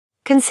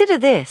Consider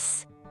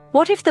this.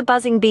 What if the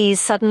buzzing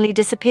bees suddenly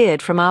disappeared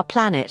from our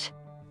planet?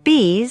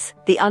 Bees,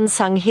 the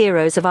unsung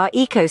heroes of our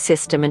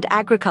ecosystem and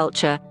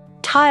agriculture,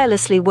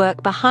 tirelessly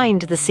work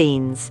behind the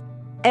scenes.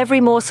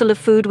 Every morsel of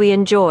food we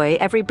enjoy,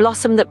 every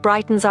blossom that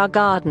brightens our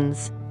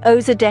gardens,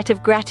 owes a debt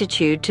of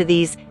gratitude to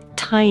these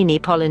tiny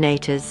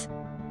pollinators.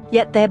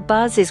 Yet their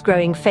buzz is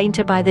growing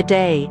fainter by the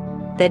day,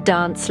 their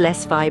dance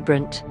less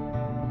vibrant.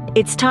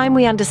 It's time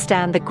we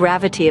understand the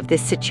gravity of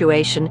this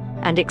situation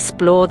and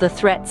explore the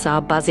threats our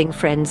buzzing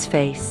friends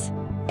face.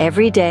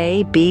 Every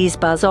day, bees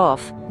buzz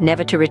off,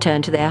 never to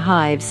return to their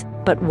hives.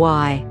 But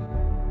why?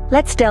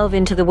 Let's delve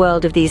into the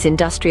world of these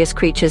industrious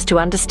creatures to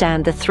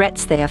understand the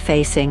threats they are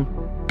facing.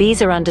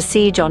 Bees are under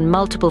siege on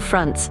multiple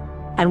fronts,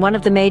 and one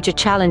of the major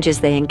challenges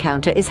they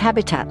encounter is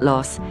habitat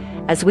loss.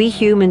 As we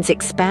humans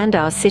expand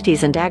our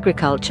cities and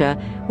agriculture,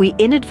 we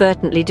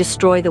inadvertently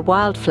destroy the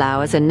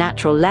wildflowers and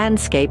natural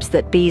landscapes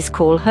that bees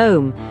call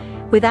home.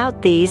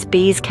 Without these,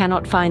 bees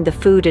cannot find the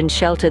food and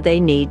shelter they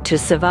need to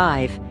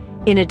survive.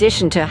 In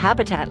addition to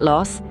habitat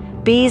loss,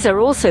 bees are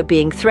also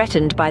being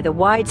threatened by the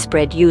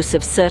widespread use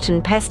of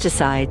certain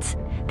pesticides.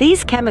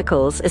 These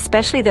chemicals,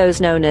 especially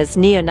those known as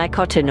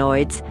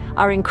neonicotinoids,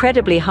 are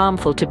incredibly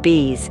harmful to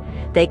bees.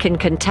 They can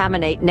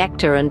contaminate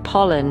nectar and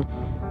pollen,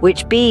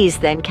 which bees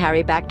then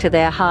carry back to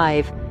their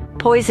hive,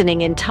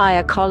 poisoning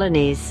entire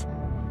colonies.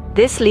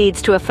 This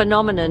leads to a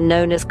phenomenon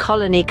known as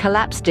colony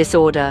collapse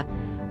disorder,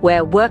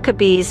 where worker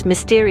bees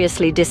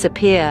mysteriously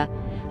disappear,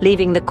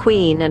 leaving the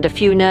queen and a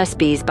few nurse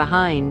bees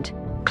behind.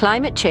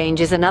 Climate change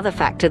is another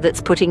factor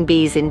that's putting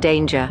bees in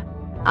danger.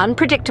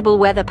 Unpredictable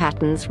weather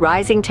patterns,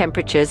 rising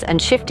temperatures,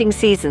 and shifting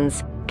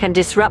seasons can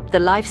disrupt the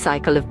life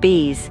cycle of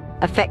bees,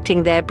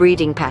 affecting their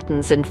breeding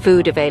patterns and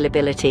food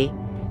availability.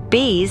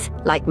 Bees,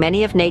 like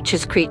many of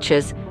nature's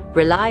creatures,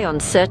 rely on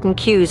certain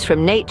cues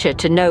from nature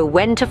to know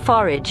when to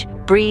forage,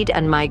 breed,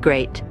 and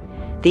migrate.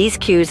 These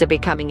cues are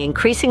becoming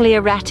increasingly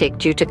erratic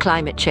due to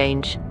climate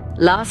change.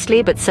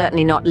 Lastly, but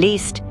certainly not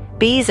least,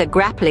 bees are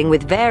grappling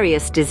with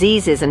various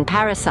diseases and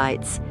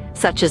parasites,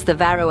 such as the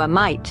varroa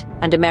mite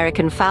and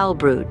American foul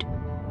brood.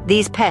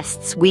 These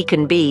pests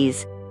weaken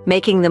bees,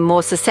 making them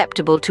more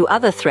susceptible to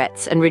other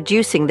threats and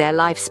reducing their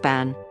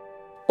lifespan.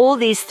 All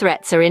these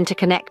threats are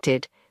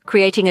interconnected,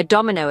 creating a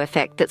domino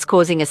effect that's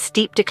causing a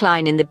steep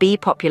decline in the bee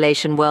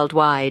population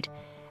worldwide.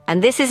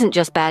 And this isn't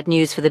just bad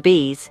news for the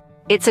bees,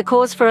 it's a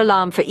cause for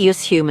alarm for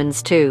us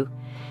humans too.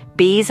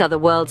 Bees are the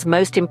world's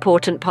most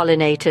important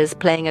pollinators,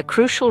 playing a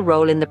crucial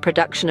role in the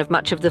production of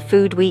much of the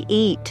food we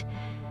eat.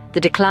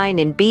 The decline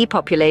in bee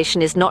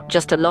population is not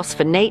just a loss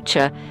for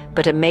nature,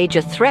 but a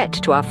major threat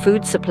to our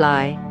food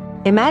supply.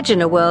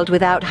 Imagine a world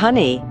without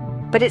honey.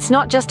 But it's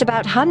not just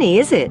about honey,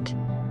 is it?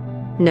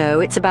 No,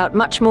 it's about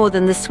much more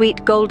than the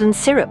sweet golden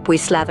syrup we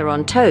slather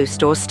on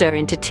toast or stir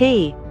into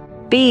tea.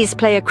 Bees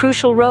play a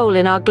crucial role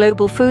in our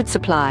global food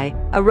supply,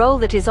 a role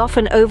that is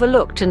often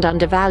overlooked and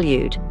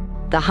undervalued.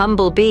 The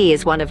humble bee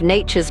is one of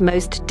nature's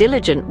most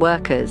diligent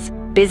workers,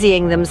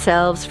 busying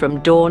themselves from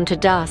dawn to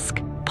dusk,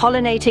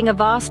 pollinating a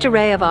vast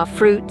array of our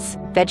fruits,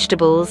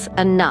 vegetables,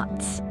 and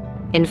nuts.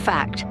 In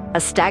fact, a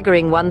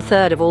staggering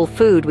 1/3 of all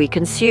food we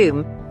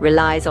consume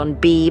relies on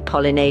bee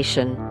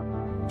pollination.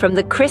 From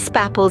the crisp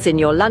apples in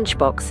your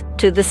lunchbox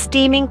to the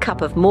steaming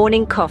cup of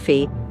morning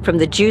coffee, from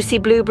the juicy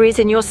blueberries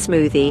in your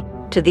smoothie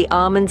to the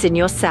almonds in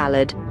your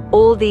salad,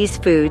 all these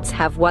foods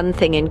have one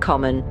thing in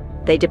common: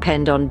 they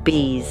depend on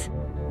bees.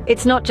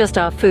 It's not just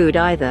our food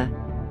either.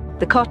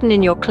 The cotton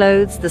in your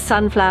clothes, the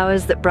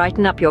sunflowers that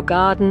brighten up your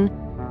garden,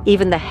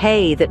 even the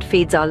hay that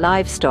feeds our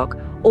livestock,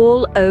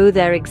 all owe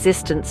their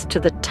existence to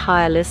the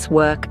tireless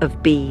work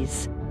of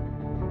bees.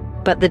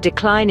 But the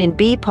decline in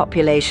bee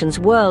populations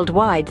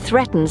worldwide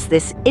threatens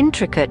this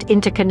intricate,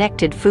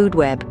 interconnected food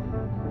web.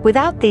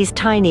 Without these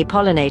tiny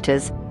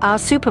pollinators, our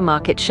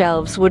supermarket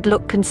shelves would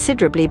look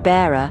considerably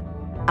barer,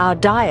 our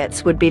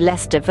diets would be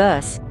less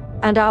diverse,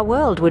 and our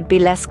world would be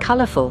less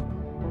colorful.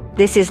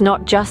 This is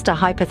not just a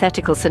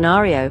hypothetical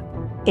scenario.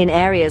 In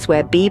areas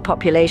where bee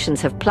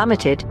populations have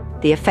plummeted,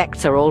 the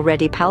effects are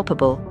already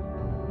palpable.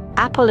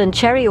 Apple and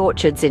cherry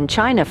orchards in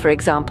China, for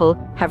example,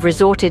 have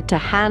resorted to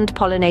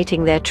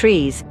hand-pollinating their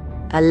trees,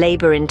 a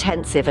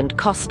labor-intensive and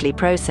costly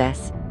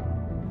process.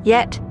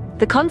 Yet,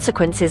 the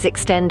consequences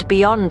extend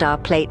beyond our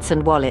plates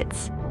and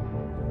wallets.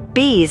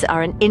 Bees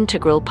are an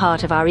integral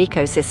part of our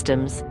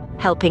ecosystems,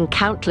 helping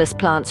countless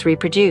plants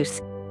reproduce,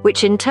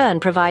 which in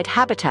turn provide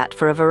habitat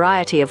for a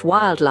variety of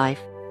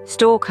wildlife,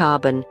 store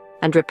carbon,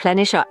 and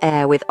replenish our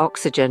air with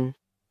oxygen.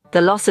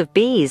 The loss of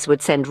bees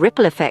would send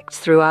ripple effects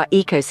through our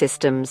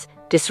ecosystems,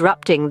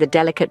 disrupting the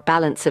delicate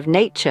balance of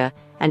nature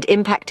and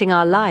impacting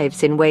our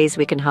lives in ways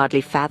we can hardly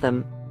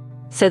fathom.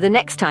 So the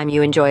next time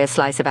you enjoy a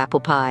slice of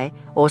apple pie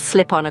or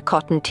slip on a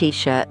cotton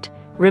t-shirt,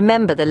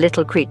 remember the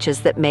little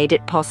creatures that made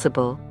it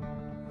possible.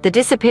 The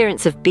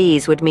disappearance of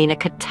bees would mean a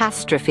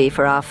catastrophe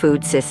for our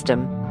food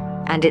system.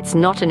 And it's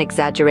not an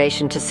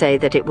exaggeration to say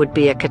that it would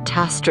be a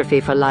catastrophe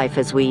for life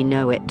as we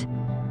know it.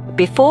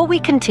 Before we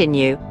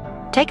continue,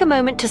 take a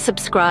moment to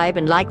subscribe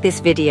and like this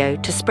video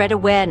to spread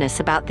awareness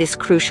about this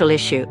crucial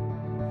issue.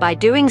 By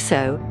doing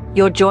so,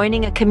 You're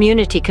joining a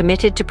community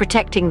committed to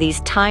protecting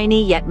these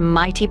tiny yet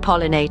mighty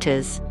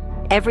pollinators.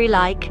 Every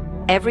like,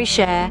 every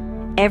share,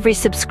 every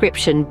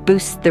subscription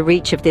boosts the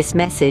reach of this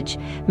message,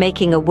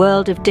 making a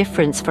world of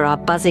difference for our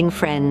buzzing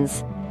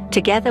friends.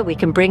 Together we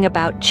can bring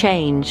about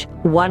change,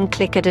 one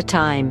click at a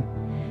time.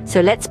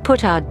 So let's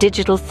put our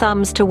digital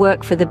thumbs to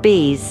work for the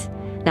bees.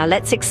 Now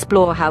let's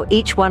explore how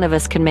each one of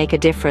us can make a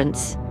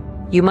difference.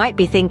 You might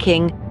be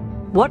thinking,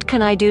 what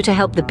can I do to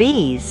help the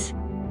bees?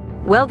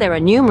 Well, there are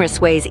numerous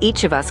ways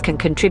each of us can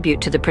contribute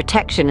to the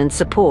protection and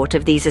support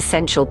of these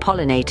essential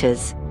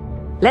pollinators.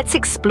 Let's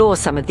explore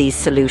some of these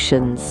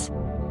solutions.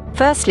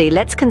 Firstly,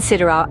 let's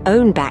consider our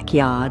own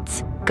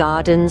backyards,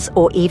 gardens,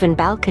 or even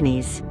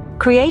balconies.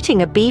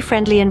 Creating a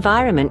bee-friendly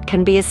environment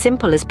can be as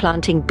simple as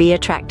planting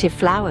bee-attractive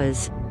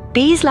flowers.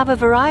 Bees love a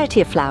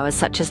variety of flowers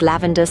such as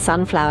lavender,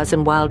 sunflowers,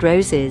 and wild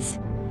roses.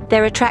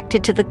 They're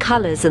attracted to the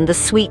colors and the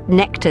sweet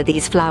nectar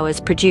these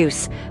flowers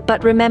produce.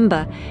 But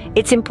remember,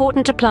 it's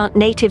important to plant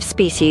native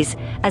species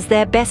as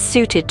they're best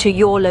suited to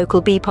your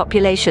local bee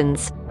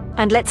populations.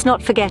 And let's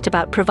not forget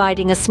about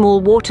providing a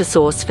small water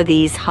source for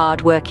these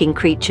hard-working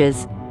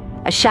creatures.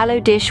 A shallow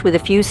dish with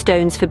a few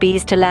stones for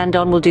bees to land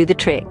on will do the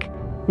trick.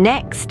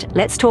 Next,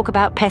 let's talk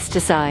about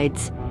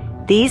pesticides.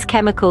 These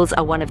chemicals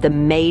are one of the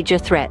major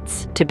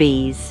threats to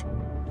bees.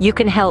 You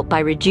can help by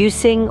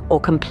reducing or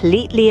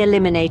completely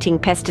eliminating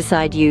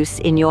pesticide use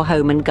in your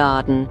home and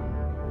garden.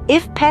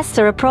 If pests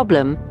are a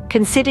problem,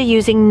 consider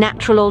using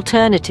natural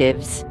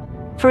alternatives.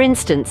 For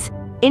instance,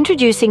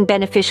 introducing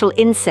beneficial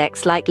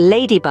insects like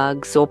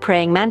ladybugs or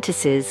praying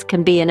mantises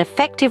can be an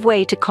effective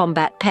way to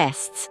combat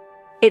pests.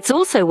 It's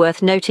also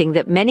worth noting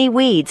that many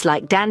weeds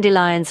like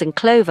dandelions and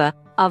clover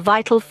are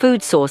vital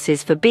food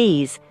sources for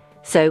bees,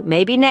 so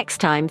maybe next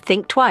time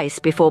think twice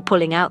before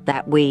pulling out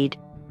that weed.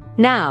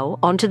 Now,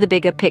 onto the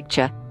bigger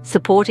picture,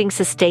 supporting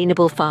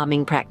sustainable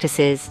farming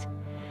practices.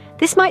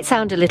 This might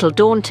sound a little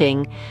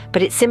daunting,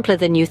 but it's simpler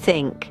than you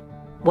think.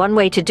 One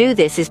way to do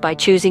this is by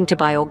choosing to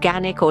buy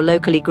organic or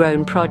locally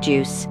grown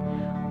produce.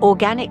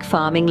 Organic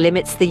farming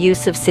limits the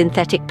use of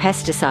synthetic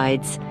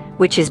pesticides,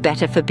 which is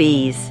better for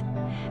bees.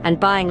 And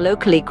buying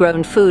locally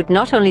grown food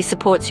not only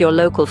supports your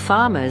local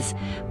farmers,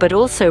 but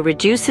also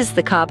reduces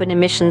the carbon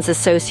emissions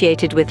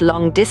associated with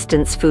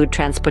long-distance food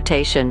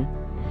transportation.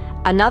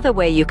 Another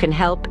way you can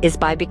help is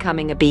by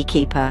becoming a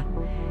beekeeper.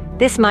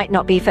 This might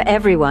not be for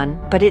everyone,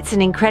 but it's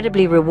an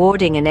incredibly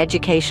rewarding and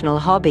educational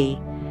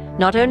hobby.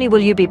 Not only will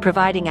you be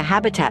providing a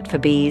habitat for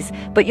bees,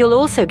 but you'll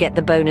also get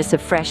the bonus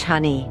of fresh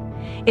honey.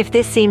 If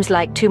this seems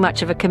like too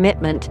much of a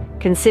commitment,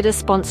 consider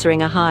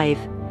sponsoring a hive.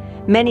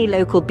 Many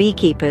local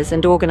beekeepers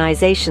and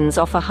organizations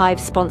offer hive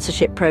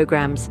sponsorship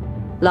programs.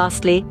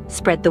 Lastly,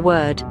 spread the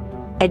word.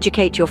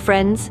 Educate your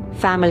friends,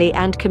 family,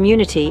 and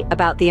community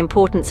about the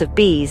importance of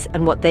bees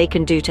and what they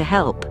can do to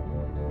help.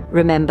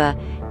 Remember,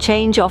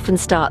 change often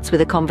starts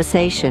with a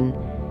conversation.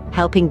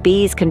 Helping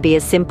bees can be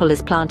as simple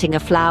as planting a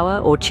flower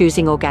or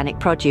choosing organic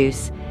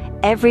produce.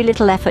 Every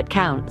little effort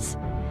counts.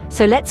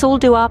 So let's all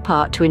do our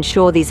part to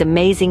ensure these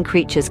amazing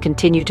creatures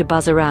continue to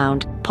buzz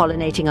around,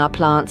 pollinating our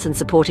plants and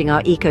supporting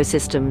our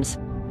ecosystems.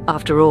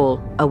 After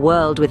all, a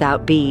world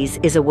without bees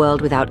is a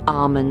world without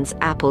almonds,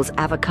 apples,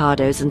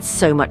 avocados, and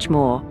so much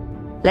more.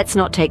 Let's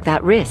not take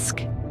that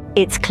risk.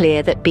 It's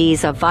clear that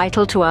bees are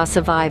vital to our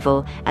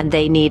survival and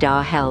they need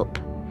our help.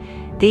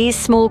 These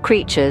small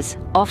creatures,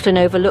 often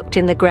overlooked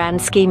in the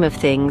grand scheme of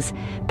things,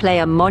 play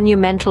a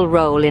monumental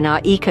role in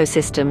our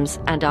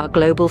ecosystems and our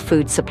global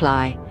food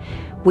supply.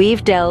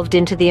 We've delved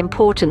into the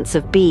importance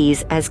of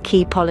bees as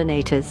key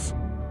pollinators.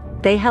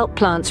 They help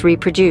plants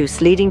reproduce,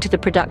 leading to the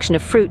production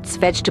of fruits,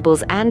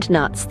 vegetables, and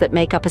nuts that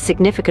make up a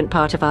significant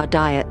part of our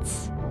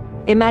diets.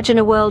 Imagine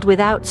a world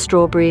without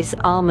strawberries,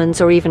 almonds,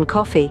 or even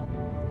coffee.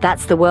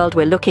 That's the world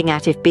we're looking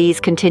at if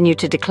bees continue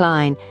to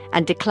decline,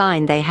 and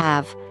decline they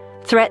have.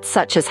 Threats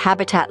such as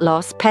habitat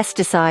loss,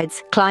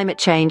 pesticides, climate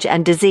change,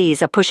 and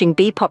disease are pushing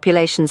bee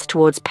populations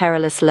towards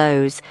perilous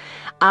lows.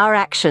 Our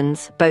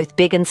actions, both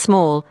big and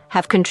small,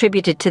 have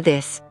contributed to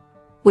this.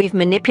 We've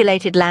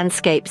manipulated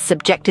landscapes,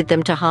 subjected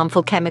them to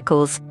harmful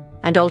chemicals,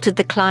 and altered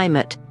the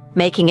climate,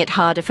 making it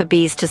harder for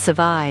bees to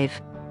survive.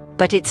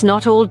 But it's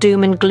not all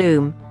doom and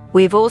gloom.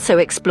 We've also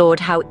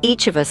explored how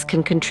each of us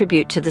can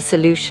contribute to the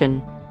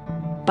solution.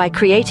 By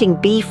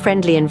creating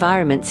bee-friendly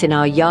environments in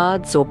our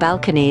yards or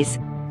balconies,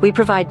 we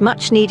provide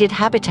much-needed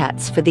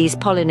habitats for these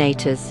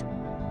pollinators.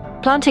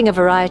 Planting a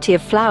variety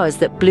of flowers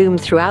that bloom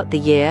throughout the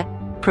year,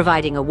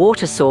 providing a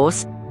water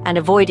source, and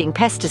avoiding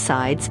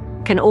pesticides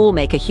can all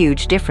make a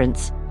huge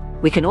difference.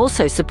 We can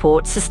also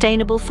support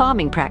sustainable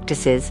farming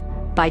practices.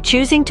 By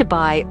choosing to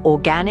buy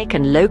organic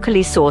and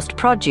locally sourced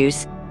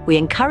produce, we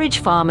encourage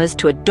farmers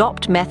to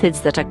adopt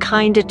methods that are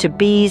kinder to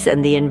bees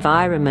and the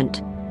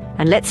environment.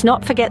 And let's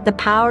not forget the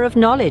power of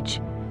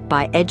knowledge.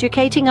 By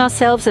educating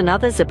ourselves and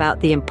others about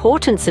the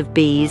importance of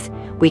bees,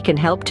 we can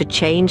help to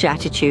change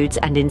attitudes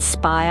and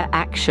inspire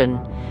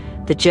action.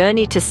 The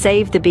journey to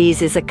save the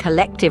bees is a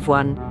collective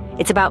one.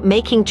 It's about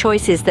making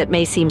choices that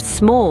may seem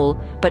small,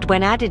 but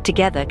when added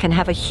together can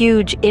have a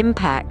huge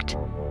impact.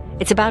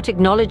 It's about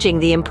acknowledging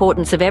the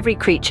importance of every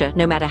creature,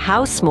 no matter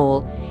how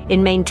small,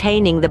 in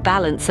maintaining the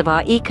balance of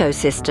our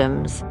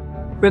ecosystems.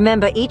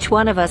 Remember, each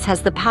one of us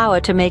has the power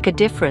to make a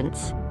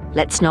difference.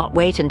 Let's not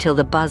wait until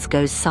the buzz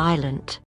goes silent.